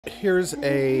Here's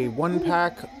a one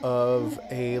pack of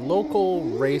a local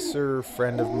racer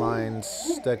friend of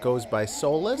mine's that goes by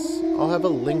 5olace. I'll have a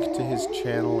link to his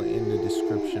channel in the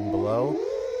description below,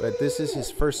 but this is his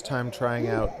first time trying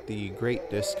out the Great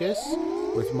Discus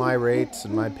with my rates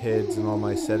and my PIDs and all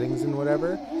my settings and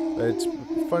whatever. But it's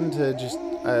fun to just,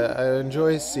 I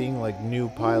enjoy seeing like new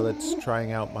pilots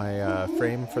trying out my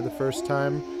frame for the first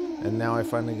time, and now I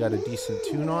finally got a decent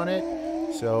tune on it.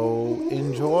 So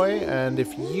enjoy, and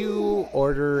if you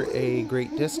order a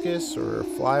Great Discus or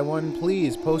fly one,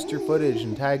 please post your footage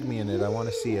and tag me in it. I want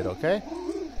to see it, okay?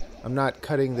 I'm not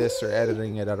cutting this or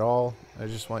editing it at all. I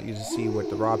just want you to see what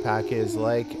the raw pack is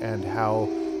like and how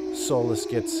 5olace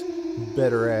gets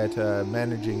better at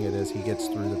managing it as he gets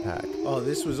through the pack. Oh,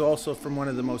 this was also from one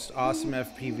of the most awesome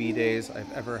FPV days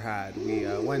I've ever had. We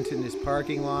went in his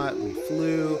parking lot, we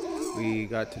flew, we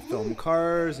got to film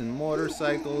cars and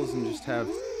motorcycles and just have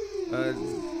an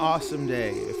awesome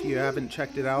day. If you haven't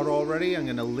checked it out already, I'm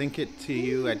going to link it to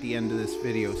you at the end of this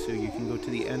video so you can go to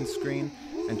the end screen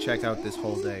and check out this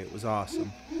whole day. It was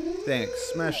awesome. Thanks.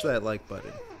 Smash that like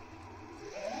button.